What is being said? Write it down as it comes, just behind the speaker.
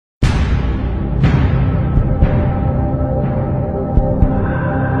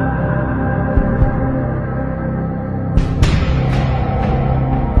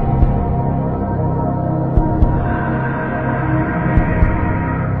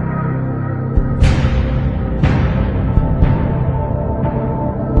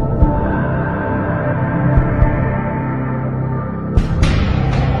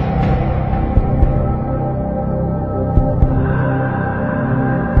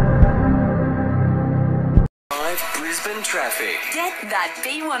traffic. Get that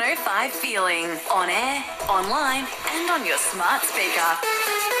B105 feeling. On air, online and on your smart speaker.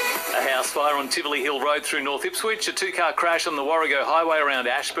 A house fire on Tivoli Hill Road through North Ipswich, a two-car crash on the Warrego Highway around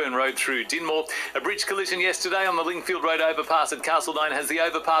Ashburn Road through Dinmore, a bridge collision yesterday on the Lingfield Road overpass at Castlemaine has the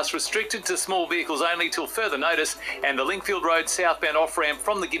overpass restricted to small vehicles only till further notice, and the Lingfield Road southbound off-ramp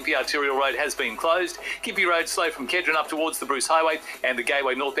from the Gympie Arterial Road has been closed. Gympie Road slow from Kedron up towards the Bruce Highway, and the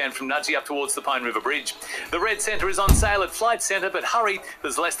Gateway northbound from Nudgee up towards the Pine River Bridge. The Red Centre is on sale at Flight Centre, but hurry,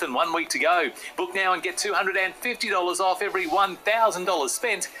 there's less than 1 week to go. Book now and get $250 off every $1,000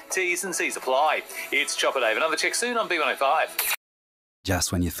 spent. T's and C's apply. It's Chopper Dave. Another check soon on B105.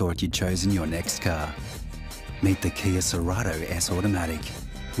 Just when you thought you'd chosen your next car, meet the Kia Cerato S Automatic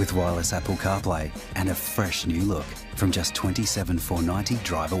with wireless Apple CarPlay and a fresh new look from just $27,490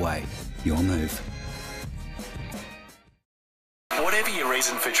 drive away. Your move. Whatever your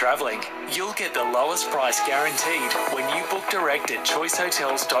reason for travelling, you'll get the lowest price guaranteed when you book direct at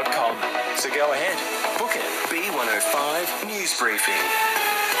choicehotels.com. So go ahead, book it. B105 News Briefing.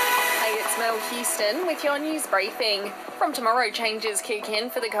 Hey, it's Mel Houston with your news briefing. From tomorrow, changes kick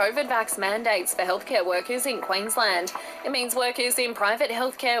in for the COVID vax mandates for healthcare workers in Queensland. It means workers in private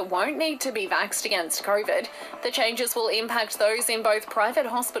healthcare won't need to be vaxxed against COVID. The changes will impact those in both private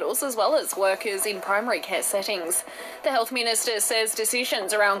hospitals as well as workers in primary care settings. The Health Minister says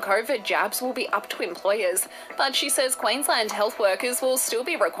decisions around COVID jabs will be up to employers, but she says Queensland health workers will still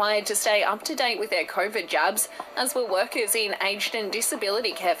be required to stay up to date with their COVID jabs, as will workers in aged and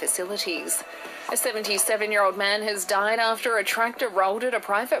disability care facilities. A 77-year-old man has died after a tractor rolled at a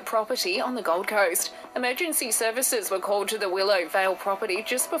private property on the Gold Coast. Emergency services were called to the Willow Vale property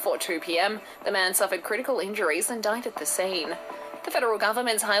just before 2 p.m. The man suffered critical injuries and died at the scene. The federal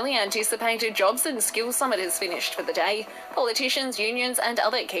government's highly anticipated Jobs and Skills Summit has finished for the day. Politicians, unions and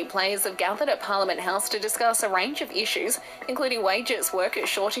other key players have gathered at Parliament House to discuss a range of issues, including wages, worker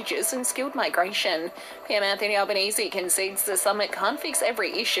shortages and skilled migration. PM Anthony Albanese concedes the summit can't fix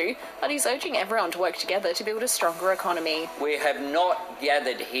every issue, but he's urging everyone to work together to build a stronger economy. We have not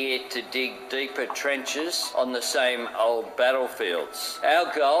gathered here to dig deeper trenches on the same old battlefields.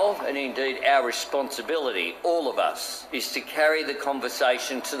 Our goal, and indeed our responsibility, all of us, is to carry the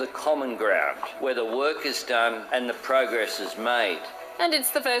conversation to the common ground, where the work is done and the progress is made. And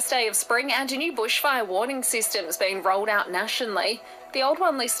it's the first day of spring and a new bushfire warning system's been rolled out nationally. The old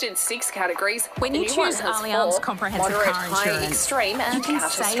one listed 6 categories. When you choose Allianz Comprehensive moderate, Car high, Insurance, extreme and you can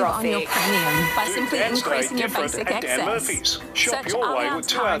catastrophic. save on your premium by simply increasing your basic at Dan excess. Murphy's. Shop Search your way with Allianz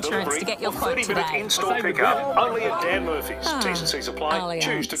 2 Car hour Insurance delivery to get your or quote 30-minute today. in-store pickup. Only at Dan Murphy's. Oh, T's and C's apply. Allianz.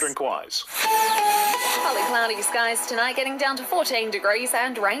 Choose to drink wise. Partly cloudy skies tonight, getting down to 14 degrees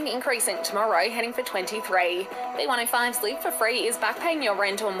and rain increasing tomorrow, heading for 23. B105's Live for Free is back paying your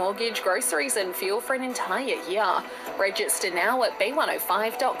rent or mortgage, groceries and fuel for an entire year. Register now at b105.com.au.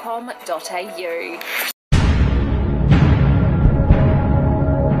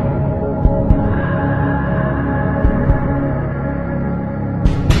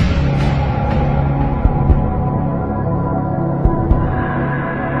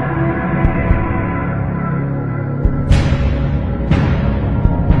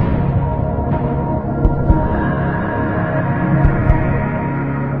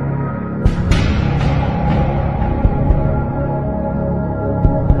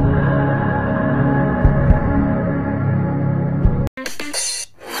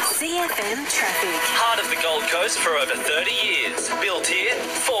 For over 30 years. Built here,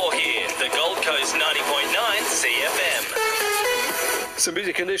 for here. The Gold Coast 90.9 CFM. Some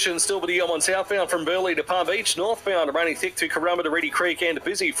busy conditions still with the M1 southbound from Burleigh to Palm Beach. Northbound raining thick through Corumba to Reedy Creek and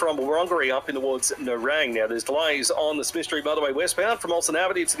busy from Wurrungery up in towards Nerang. Now there's delays on the Smith Street motorway westbound from Olsen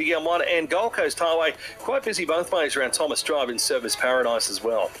Avenue to the M1 and Gold Coast Highway. Quite busy both ways around Thomas Drive in Service Paradise as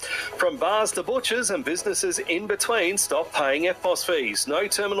well. From bars to butchers and businesses in between, stop paying FPOS fees. No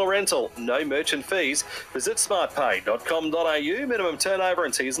terminal rental, no merchant fees. Visit smartpay.com.au. Minimum turnover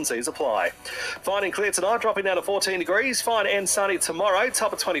and T's and C's apply. Fine and clear tonight, dropping down to 14 degrees. Fine and sunny tomorrow.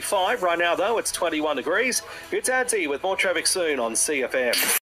 Top of 25. Right now, though, it's 21 degrees. It's Adzi with more traffic soon on CFM.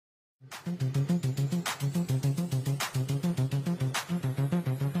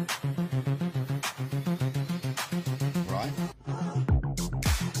 Right.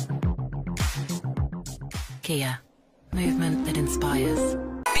 Kia. Movement that inspires.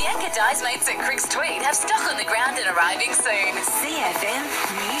 Bianca Dye's mates at Crick's Tweed have stock on the ground and arriving soon. CFM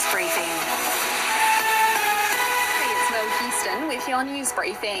News Briefing. Hey, it's Mel Houston Houston with your news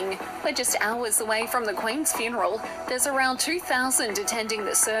briefing. We're just hours away from the Queen's funeral. There's around 2,000 attending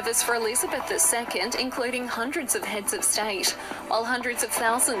the service for Elizabeth II, including hundreds of heads of state, while hundreds of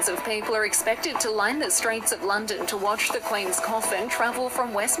thousands of people are expected to line the streets of London to watch the Queen's coffin travel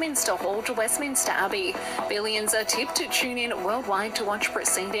from Westminster Hall to Westminster Abbey. Billions are tipped to tune in worldwide to watch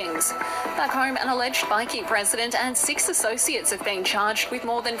proceedings. Back home, an alleged bikie president and 6 associates have been charged with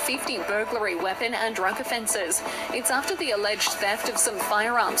more than 50 burglary, weapon and drug offences. It's after the alleged theft of some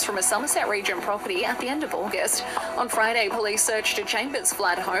firearms from a Somerset region property at the end of August. On Friday, police searched a Chambers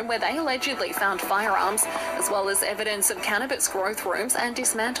flat home where they allegedly found firearms, as well as evidence of cannabis growth rooms and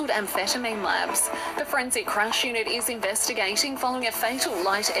dismantled amphetamine labs. The forensic crash unit is investigating following a fatal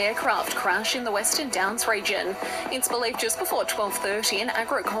light aircraft crash in the Western Downs region. It's believed just before 12:30, an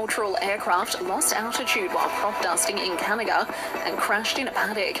agricultural aircraft lost altitude while crop dusting in Canada and crashed in a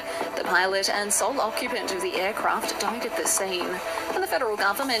paddock. The pilot and sole occupant of the aircraft died at the scene. And the federal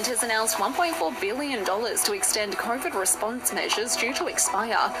government has announced $1.4 billion to extend COVID response measures due to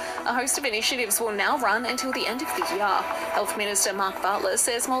expire. A host of initiatives will now run until the end of the year. Health Minister Mark Butler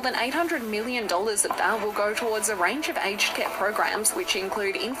says more than $800 million of that will go towards a range of aged care programs, which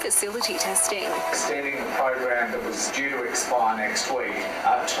include in-facility testing. Extending the program that was due to expire next week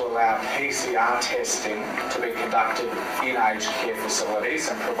to allow PCR testing to be conducted in aged care facilities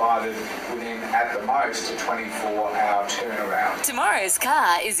and provided within, at the most, a 24-hour turnaround. Tomorrow's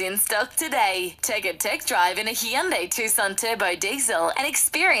car is in stock today. Take a tech drive in a Hyundai Tucson Turbo Diesel and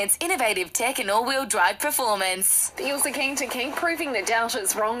experience innovative tech and all-wheel drive performance. The Eels are keen to keep proving the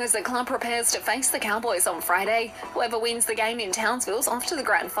doubters wrong as the club prepares to face the Cowboys on Friday. Whoever wins the game in Townsville's off to the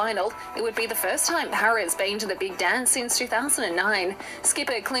grand final. It would be the first time Para's been to the big dance since 2009.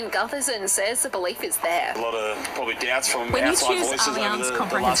 Skipper Clint Gutherson says the belief is there. A lot of probably doubts from when outside you choose voices Allianz over the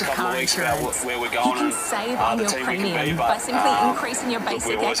comprehensive last couple car of weeks about insurance, where we're you going can save on the your team we can premium be, by but simply increasing your basic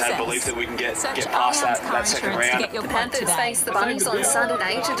we've always excess. had belief that we can get Search past Allianz that second insurance to round. get your The quote Panthers today. face the Bunnies on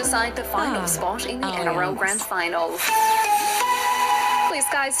Saturday to decide the final spot in the NRL Grand Final. Clear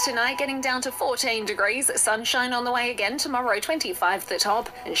skies tonight, getting down to 14 degrees. Sunshine on the way again tomorrow, 25 the top,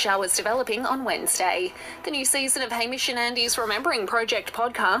 and showers developing on Wednesday. The new season of Hamish and Andy's Remembering Project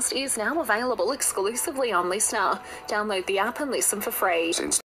podcast is now available exclusively on LISTNR. Download the app and listen for free.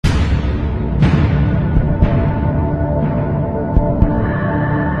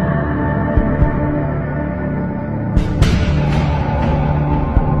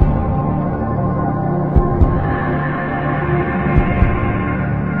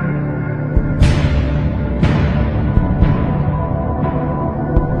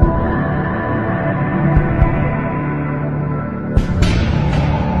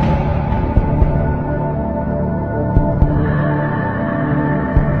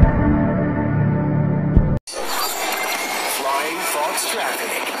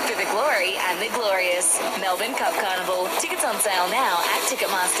 Melbourne Cup Carnival. Tickets on sale now at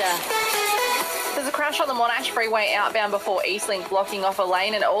Ticketmaster. There's a crash on the Monash Freeway outbound before Eastlink, blocking off a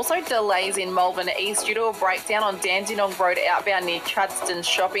lane, and also delays in Melbourne East due to a breakdown on Dandenong Road outbound near Chadstone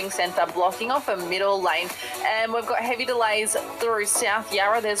Shopping Centre, blocking off a middle lane. And we've got heavy delays through South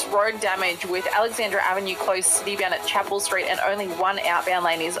Yarra. There's road damage with Alexandra Avenue closed citybound at Chapel Street, and only one outbound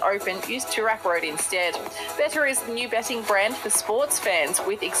lane is open. Use Toorak Road instead. Better is the new betting brand for sports fans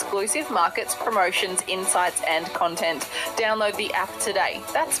with exclusive markets, promotions, insights and content. Download the app today.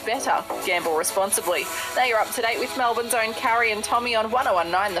 That's Better. Gamble responsibly. They are up to date with Melbourne's own Carrie and Tommy on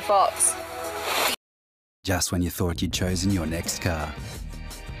 1019 The Fox. Just when you thought you'd chosen your next car.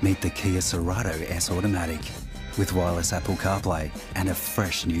 Meet the Kia Sorento S Automatic with wireless Apple CarPlay and a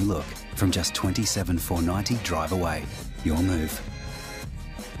fresh new look from just $27,490 drive away. Your move.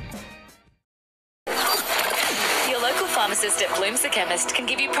 Your local pharmacist at Bloom's the Chemist can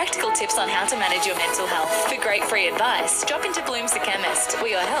give you practical tips on how to manage your mental health. For great free advice, drop into Bloom's the Chemist,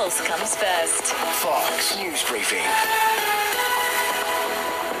 where your health comes first. Fox News Briefing.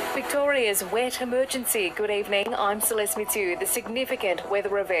 Victoria's wet emergency. Good evening, I'm Celeste Mitsu. The significant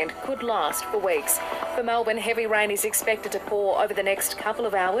weather event could last for weeks. For Melbourne, heavy rain is expected to pour over the next couple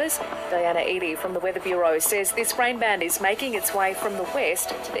of hours. Diana Eadie from the Weather Bureau says this rain band is making its way from the west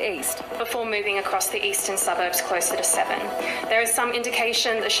to the east. Before moving across the eastern suburbs closer to 7. There is some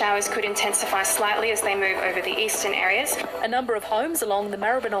indication the showers could intensify slightly as they move over the eastern areas. A number of homes along the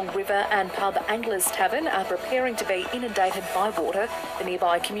Maribyrnong River and pub Anglers Tavern are preparing to be inundated by water. The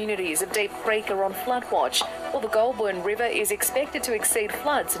nearby communities of Deep Creek are on flood watch, while the Goulburn River is expected to exceed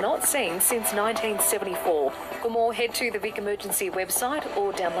floods not seen since 1970. 74. For more, head to the Vic Emergency website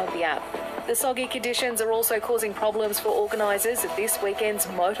or download the app. The soggy conditions are also causing problems for organisers of this weekend's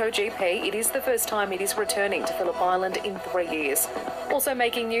MotoGP. It is the first time it is returning to Phillip Island in 3 years. Also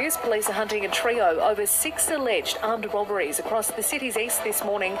making news, police are hunting a trio over 6 alleged armed robberies across the city's east this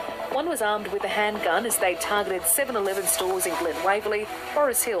morning. One was armed with a handgun as they targeted 7-Eleven stores in Glen Waverley,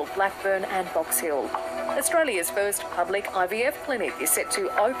 Forest Hill, Blackburn and Box Hill. Australia's first public IVF clinic is set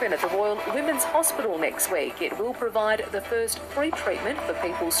to open at the Royal Women's Hospital next week. It will provide the first free treatment for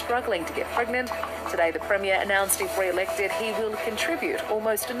people struggling to get pregnant. Today, the Premier announced if re-elected, he will contribute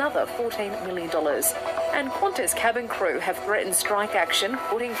almost another $14 million. And Qantas cabin crew have threatened strike action,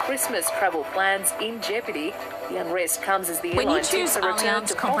 putting Christmas travel plans in jeopardy. The unrest comes as the airline seeks a return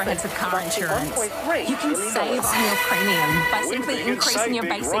to comprehensive car insurance, you can save on your premium by simply increasing your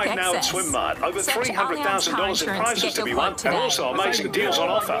basic right now at excess. SwimMart. Over Search $300,000 in prizes to be won, and also amazing deals on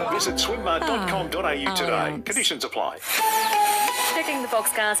offer. Visit swimmart.com.au today. Conditions apply. Checking the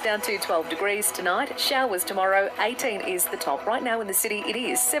forecast down to 12 degrees tonight. Showers tomorrow. 18 is the top. Right now in the city, it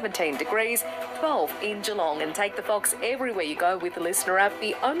is 17 degrees, 12 in Geelong. And take the Fox everywhere you go with the LISTNR app,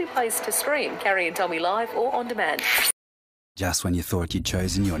 the only place to stream Carrie and Tommy live or on demand. Just when you thought you'd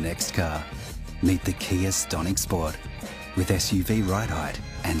chosen your next car, meet the Kia Stonic Sport with SUV ride height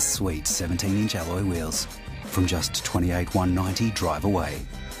and sweet 17-inch alloy wheels from just $28,190 drive away.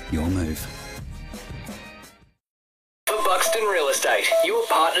 Your move. For Buxton Real Estate, your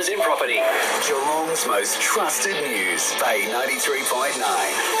partners in property. Geelong's most trusted news. Bay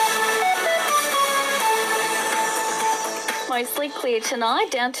 93.9. Mostly clear tonight,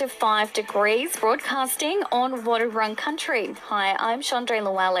 down to 5 degrees, broadcasting on Waterrun Country. Hi, I'm Cheandre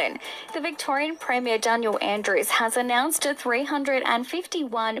Llewellyn. The Victorian Premier Daniel Andrews has announced a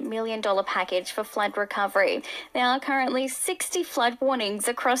 $351 million package for flood recovery. There are currently 60 flood warnings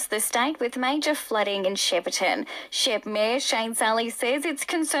across the state with major flooding in Shepparton. Shep Mayor Shane Sally says it's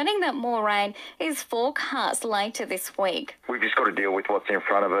concerning that more rain is forecast later this week. We've just got to deal with what's in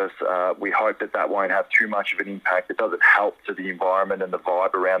front of us. We hope that won't have too much of an impact. It doesn't help to the environment and the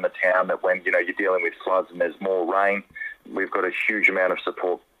vibe around the town that when, you're dealing with floods and there's more rain, we've got a huge amount of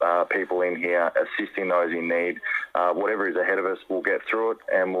support people in here assisting those in need. Whatever is ahead of us, we'll get through it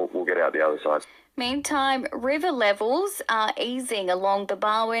and we'll get out the other side. Meantime, river levels are easing along the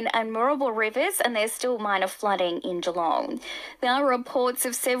Barwon and Moorabool rivers, and there's still minor flooding in Geelong. There are reports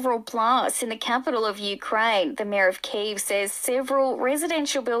of several blasts in the capital of Ukraine. The Mayor of Kyiv says several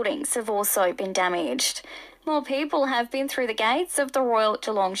residential buildings have also been damaged. More people have been through the gates of the Royal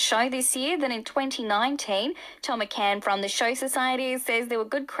Geelong Show this year than in 2019. Tom McCann from the Show Society says there were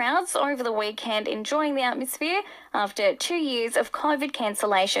good crowds over the weekend enjoying the atmosphere after 2 years of COVID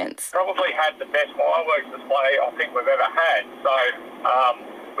cancellations. Probably had the best fireworks display I think we've ever had. So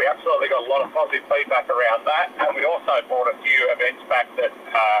we absolutely got a lot of positive feedback around that. And we also brought a few events back that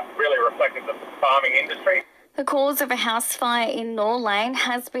really reflected the farming industry. The cause of a house fire in Norlane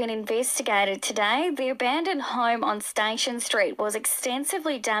has been investigated today. The abandoned home on Station Street was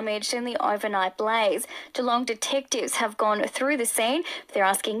extensively damaged in the overnight blaze. Geelong detectives have gone through the scene. They're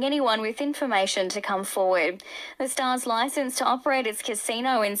asking anyone with information to come forward. The Star's licence to operate its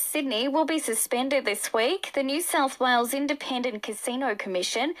casino in Sydney will be suspended this week. The New South Wales Independent Casino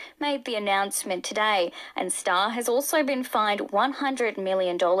Commission made the announcement today, and Star has also been fined $100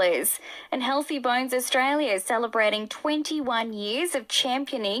 million. And Healthy Bones Australia is celebrating 21 years of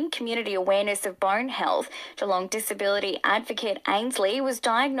championing community awareness of bone health. Geelong disability advocate Ainsley was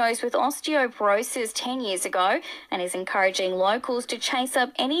diagnosed with osteoporosis 10 years ago and is encouraging locals to chase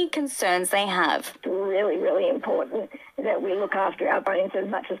up any concerns they have. It's really, really important that we look after our bones as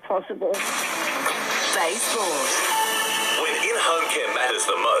much as possible. Baseball. When in-home care matters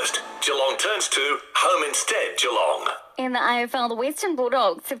the most, Geelong turns to Home Instead Geelong. In the AFL, the Western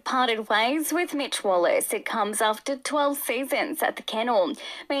Bulldogs have parted ways with Mitch Wallace. It comes after 12 seasons at the Kennel.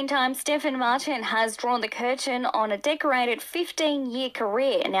 Meantime, Stephen Martin has drawn the curtain on a decorated 15-year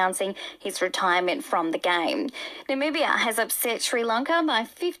career, announcing his retirement from the game. Namibia has upset Sri Lanka by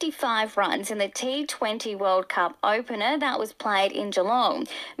 55 runs in the T20 World Cup opener that was played in Geelong.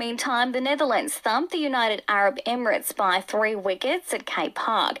 Meantime, the Netherlands thumped the United Arab Emirates by 3 wickets at Cape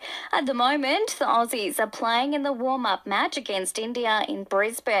Park. At the moment, the Aussies are playing in the warm-up match against India in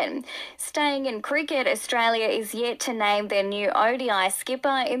Brisbane. Staying in cricket, Australia is yet to name their new ODI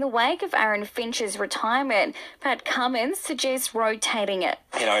skipper in the wake of Aaron Finch's retirement. Pat Cummins suggests rotating it.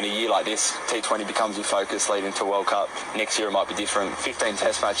 In a year like this, T20 becomes your focus leading to World Cup. Next year it might be different. 15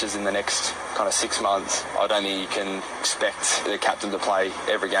 test matches in the next kind of 6 months. I don't think you can expect the captain to play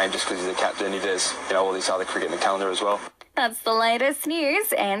every game just because he's the captain if there's all this other cricket in the calendar as well. That's the latest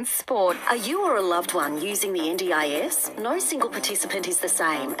news and sport. Are you or a loved one using the NDIS? No single participant is the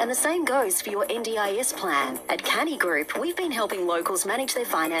same, and the same goes for your NDIS plan. At Canny Group, we've been helping locals manage their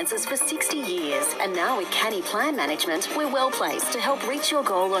finances for 60 years, and now with Canny Plan Management, we're well placed to help reach your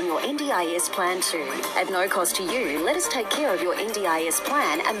goal on your NDIS plan too. At no cost to you, let us take care of your NDIS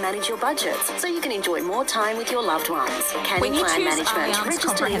plan and manage your budgets so you can enjoy more time with your loved ones. Canny Plan Management,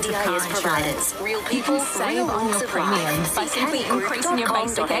 registered NDIS providers. Real people, save on your premium by simply increasing your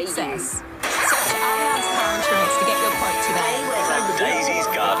basic access. Search Allianz Car Insurance to get your quote today. Daisy's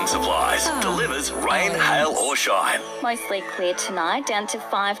Garden Supplies delivers rain, hail or shine. Mostly clear tonight, down to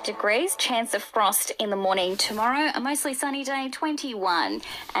 5 degrees. Chance of frost in the morning tomorrow. A mostly sunny day, 21.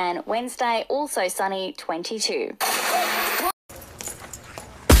 And Wednesday, also sunny, 22.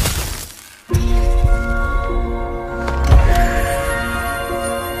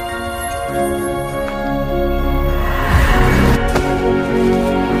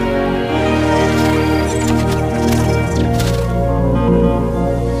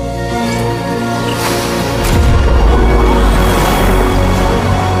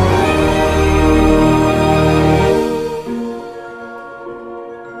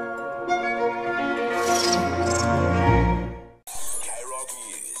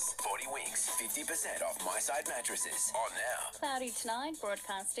 Cloudy tonight,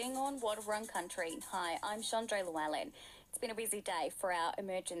 broadcasting on Waterfront Country. Hi, I'm Cheandre Llewellyn. It's been a busy day for our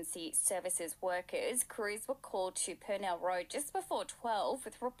emergency services workers. Crews were called to Purnell Road just before 12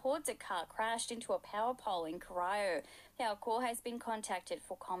 with reports a car crashed into a power pole in Corio. Our Corps has been contacted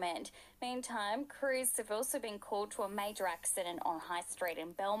for comment. Meantime, crews have also been called to a major accident on High Street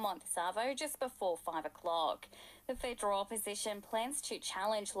in Belmont, Savo, just before 5 o'clock. The federal opposition plans to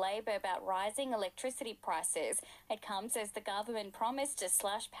challenge Labor about rising electricity prices. It comes as the government promised to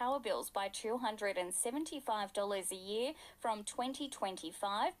slash power bills by $275 a year from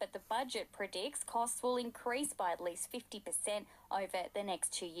 2025, but the budget predicts costs will increase by at least 50% over the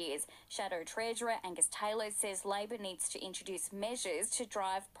next 2 years. Shadow Treasurer Angus Taylor says Labor needs to introduce measures to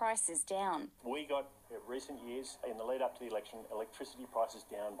drive prices down. We got, in recent years, in the lead up to the election, electricity prices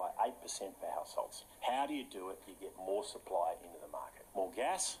down by 8% for households. How do you do it? You get more supply into the market. More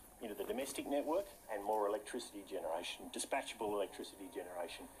gas into the domestic network and more electricity generation, dispatchable electricity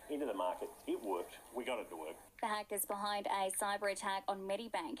generation into the market. It worked. We got it to work. The hackers behind a cyber attack on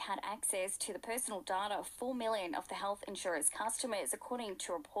Medibank had access to the personal data of 4 million of the health insurer's customers, according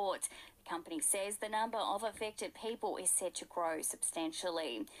to reports. The company says the number of affected people is said to grow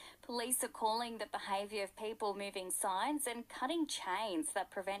substantially. Police are calling the behaviour of people moving signs and cutting chains that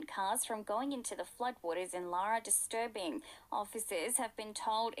prevent cars from going into the floodwaters in Lara disturbing. Officers have been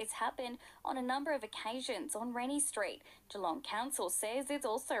told it's happened on a number of occasions on Rennie Street. Geelong Council says it's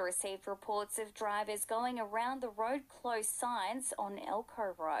also received reports of drivers going around the road closed signs on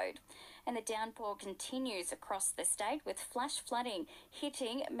Elko Road. And the downpour continues across the state with flash flooding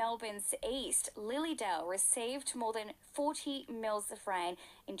hitting Melbourne's east. Lilydale received more than 40 mils of rain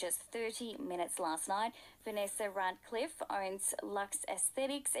in just 30 minutes last night. Vanessa Radcliffe owns Lux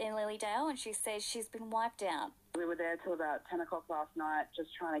Aesthetics in Lilydale and she says she's been wiped out. We were there till about 10 o'clock last night just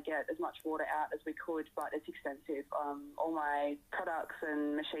trying to get as much water out as we could, but it's expensive. All my products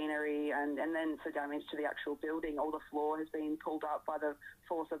and machinery and then for damage to the actual building, all the floor has been pulled up by the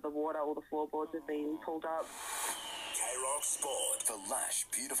force of the water, all the floorboards have been pulled up. K-Rock Sport. For lush,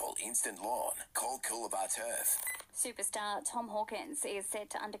 beautiful instant lawn, call Coolabah Turf. Superstar Tom Hawkins is set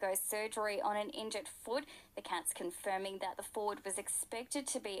to undergo surgery on an injured foot. The Cats confirming that the forward was expected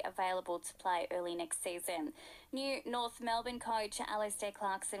to be available to play early next season. New North Melbourne coach Alicia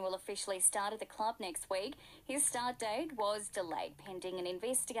Clarkson will officially start at the club next week. His start date was delayed pending an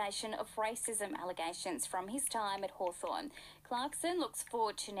investigation of racism allegations from his time at Hawthorn. Clarkson looks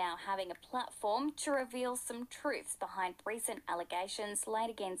forward to now having a platform to reveal some truths behind recent allegations laid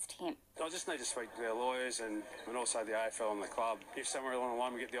against him. I just need to speak to our lawyers and also the AFL and the club. If somewhere along the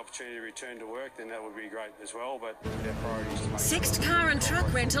line we get the opportunity to return to work, then that would be great as well, but our priority is to make Sixt Car and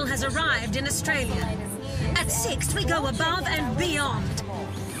Truck Rental has arrived in Australia. At Sixt, we go above and beyond.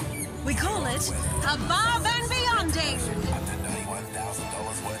 We call it Above and Beyonding. Up to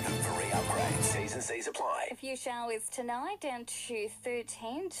 $91,000 worth of free upgrades. T's and C's apply. A few showers tonight, down to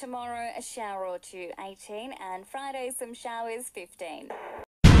 13. Tomorrow, a shower or two, 18. And Friday, some showers, 15.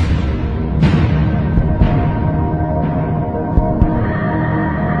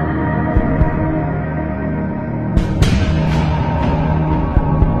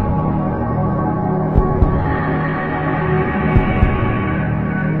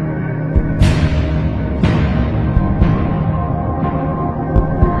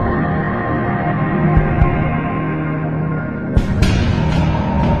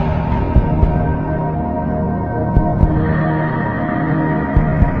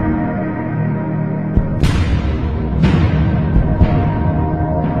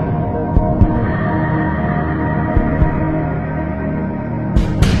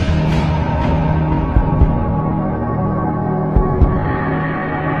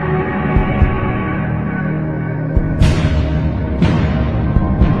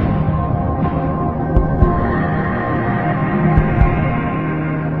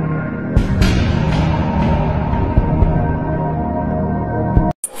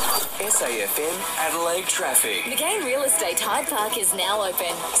 Adelaide traffic. McGain Real Estate Hyde Park is now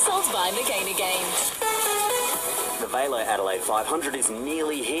open. Sold by McGain again. The Velo Adelaide 500 is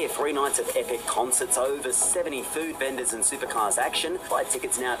nearly here. 3 nights of epic concerts, over 70 food vendors and supercars action. Buy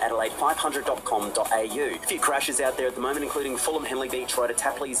tickets now at adelaide500.com.au. A few crashes out there at the moment, including Fulham Henley Beach Road at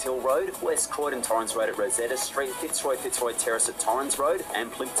Tapley's Hill Road, West Croydon Torrens Road at Rosetta Street, Fitzroy Terrace at Torrens Road,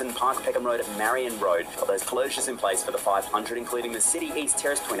 and Plimpton Park Peckham Road at Marion Road. Got those closures in place for the 500, including the City East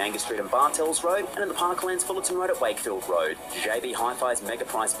Terrace between Angus Street and Bartels Road, and in the Parklands Fullerton Road at Wakefield Road. JB Hi-Fi's Mega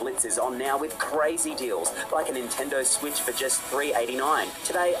Price Blitz is on now with crazy deals, like a Nintendo Switch for just $3.89.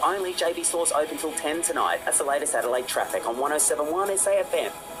 Today, only JB stores open till 10 tonight. That's the latest Adelaide traffic on 107.1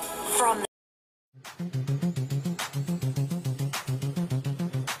 SAFM. From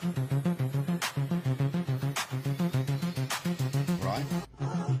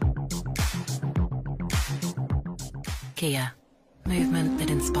Kia. Movement that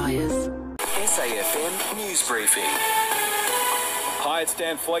inspires. SAFM News Briefing. Hi, it's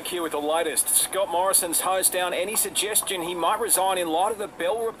Dan Fleck here with the latest. Scott Morrison's hosed down any suggestion he might resign in light of the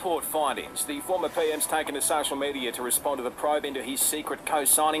Bell Report findings. The former PM's taken to social media to respond to the probe into his secret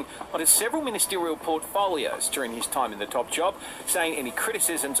co-signing onto several ministerial portfolios during his time in the top job, saying any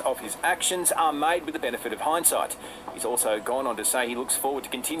criticisms of his actions are made with the benefit of hindsight. He's also gone on to say he looks forward to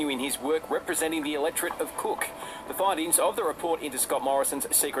continuing his work representing the electorate of Cook. The findings of the report into Scott Morrison's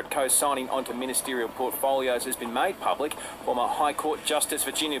secret co-signing onto ministerial portfolios has been made public. Former High Court Justice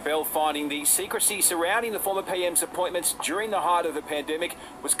Virginia Bell finding the secrecy surrounding the former PM's appointments during the height of the pandemic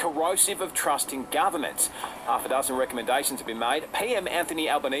was corrosive of trust in government. Half a dozen recommendations have been made. PM Anthony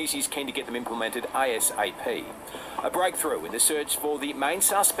Albanese is keen to get them implemented ASAP. A breakthrough in the search for the main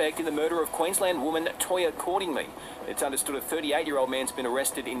suspect in the murder of Queensland woman Toya Cordingley. It's understood a 38-year-old man's been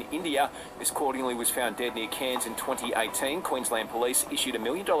arrested in India. Miss Cordingley was found dead near Cairns in 2018. Queensland Police issued a $1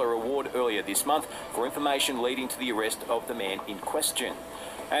 million reward earlier this month for information leading to the arrest of the man in question.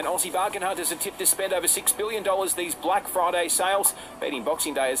 And Aussie bargain hunters are tipped to spend over $6 billion these Black Friday sales, beating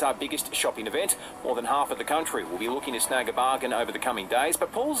Boxing Day as our biggest shopping event. More than half of the country will be looking to snag a bargain over the coming days.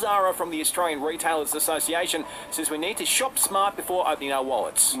 But Paul Zara from the Australian Retailers Association says we need to shop smart before opening our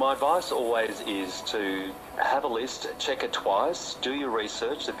wallets. My advice always is to have a list, check it twice, do your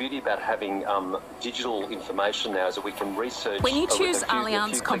research. The beauty about having digital information now is that we can research. When you choose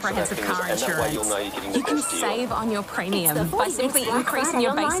Allianz Comprehensive Car Insurance, and that way you'll know you're getting the you can best deal. save on your premium by simply increasing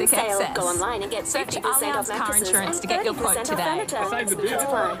your basic excess. Go online and get Search 50% Allianz off Car mattresses Insurance and to get your 30% quote off today. furniture.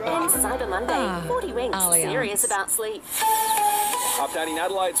 And Cyber Monday, 40 winks, Allianz. serious about sleep. Updating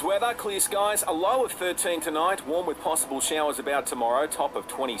Adelaide's weather, clear skies, a low of 13 tonight, warm with possible showers about tomorrow, top of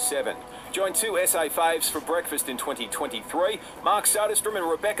 27. Join two SA faves for breakfast in 2023. Mark Soderstrom and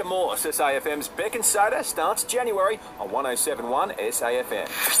Rebecca Morse. SAFM's Beck and Soda starts January on 107.1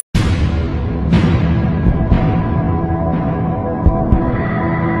 SAFM.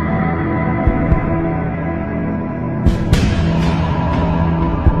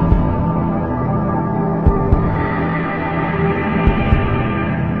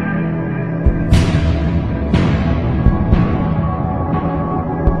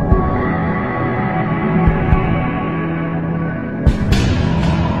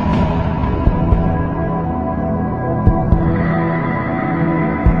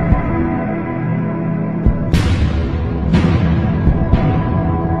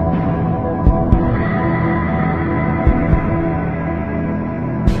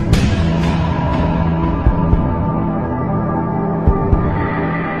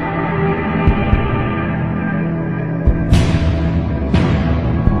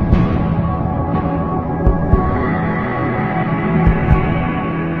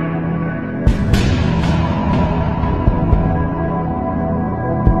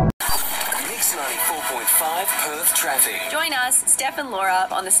 Join us, Steph and Laura,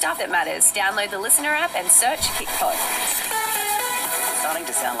 on The Stuff That Matters. Download the LISTNR app and search Kickpod. Starting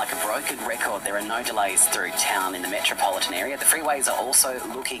to sound like a broken record. There are no delays through town in the metropolitan area. The freeways are also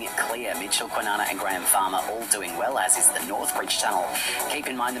looking clear. Mitchell, Kwinana and Graham Farmer all doing well, as is the Northbridge Tunnel. Keep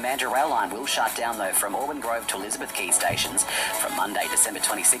in mind the Mandurah rail line will shut down, though, from Auburn Grove to Elizabeth Quay stations from Monday, December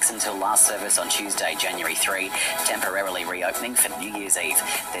 26 until last service on Tuesday, January 3, temporarily reopening for New Year's Eve.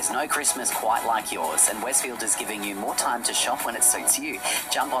 There's no Christmas quite like yours, and Westfield is giving you more time to shop when it suits you.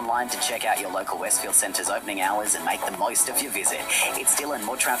 Jump online to check out your local Westfield Centre's opening hours and make the most of your visit. It's Steele and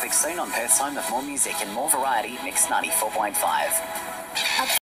more traffic soon on Perth's home of more music and more variety, Mix 94.5.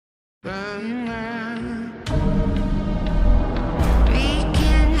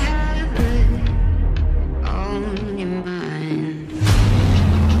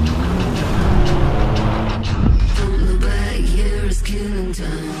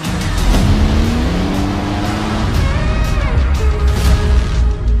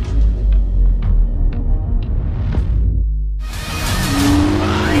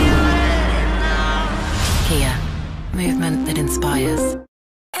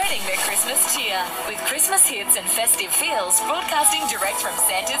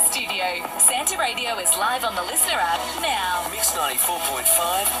 is live on the LISTNR app now. Mix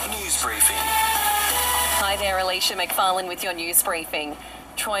 94.5 News Briefing. Hi there, Alicia McFarland with your news briefing.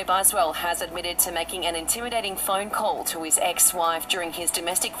 Troy Buswell has admitted to making an intimidating phone call to his ex-wife during his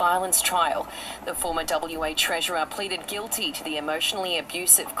domestic violence trial. The former WA Treasurer pleaded guilty to the emotionally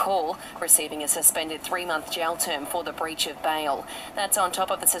abusive call, receiving a suspended 3-month jail term for the breach of bail. That's on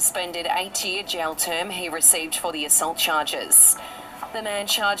top of the suspended 8-year jail term he received for the assault charges. The man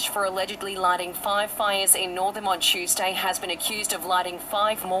charged for allegedly lighting 5 fires in Northam on Tuesday has been accused of lighting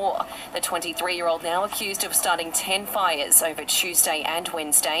 5 more. The 23-year-old now accused of starting 10 fires over Tuesday and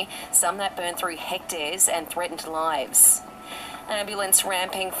Wednesday, some that burned through hectares and threatened lives. Ambulance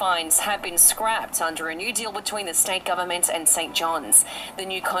ramping fines have been scrapped under a new deal between the state government and St John's. The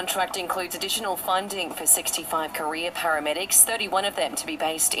new contract includes additional funding for 65 career paramedics, 31 of them to be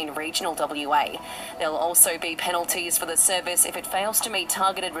based in regional WA. There'll also be penalties for the service if it fails to meet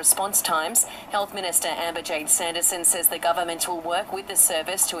targeted response times. Health Minister Amber Jade Sanderson says the government will work with the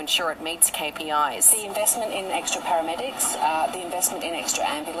service to ensure it meets KPIs. The investment in extra paramedics, the investment in extra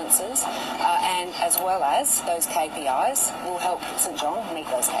ambulances, and as well as those KPIs will help St John meet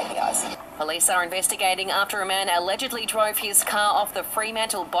those KPIs. Police are investigating after a man allegedly drove his car off the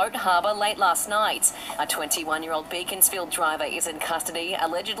Fremantle boat harbour late last night. A 21-year-old Beaconsfield driver is in custody,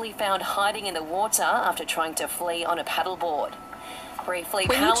 allegedly found hiding in the water after trying to flee on a paddleboard. Briefly,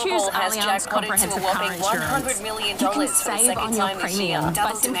 Powerball has jackpotted to a whopping $100 million for the second time this year.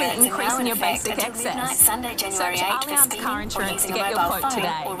 By simply increasing your basic excess. Sunday, January 8th for Allianz Car Insurance to using a get your mobile quote phone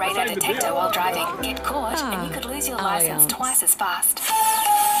today. or radar detector while driving. Get caught and you could lose your licence twice as fast.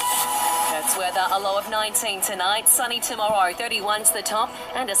 Perth's weather, a low of 19 tonight, sunny tomorrow, 31's the top,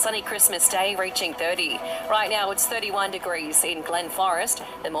 and a sunny Christmas Day reaching 30. Right now it's 31 degrees in Glen Forest.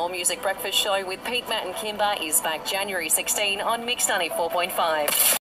 The More Music Breakfast Show with Pete, Matt and Kimber is back January 16 on Mix 94.5.